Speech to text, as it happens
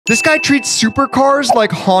This guy treats supercars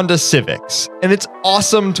like Honda Civics, and it's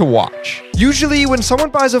awesome to watch. Usually, when someone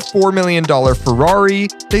buys a $4 million Ferrari,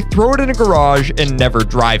 they throw it in a garage and never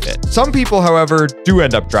drive it. Some people, however, do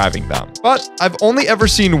end up driving them. But I've only ever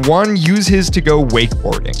seen one use his to go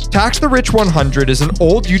wakeboarding. Tax the Rich 100 is an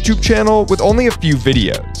old YouTube channel with only a few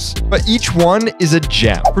videos, but each one is a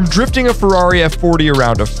gem. From drifting a Ferrari F40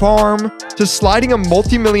 around a farm, to sliding a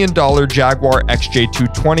multi-million-dollar Jaguar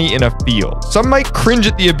XJ220 in a field. Some might cringe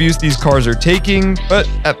at the abuse these cars are taking, but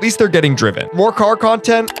at least they're getting driven. More car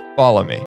content? Follow me.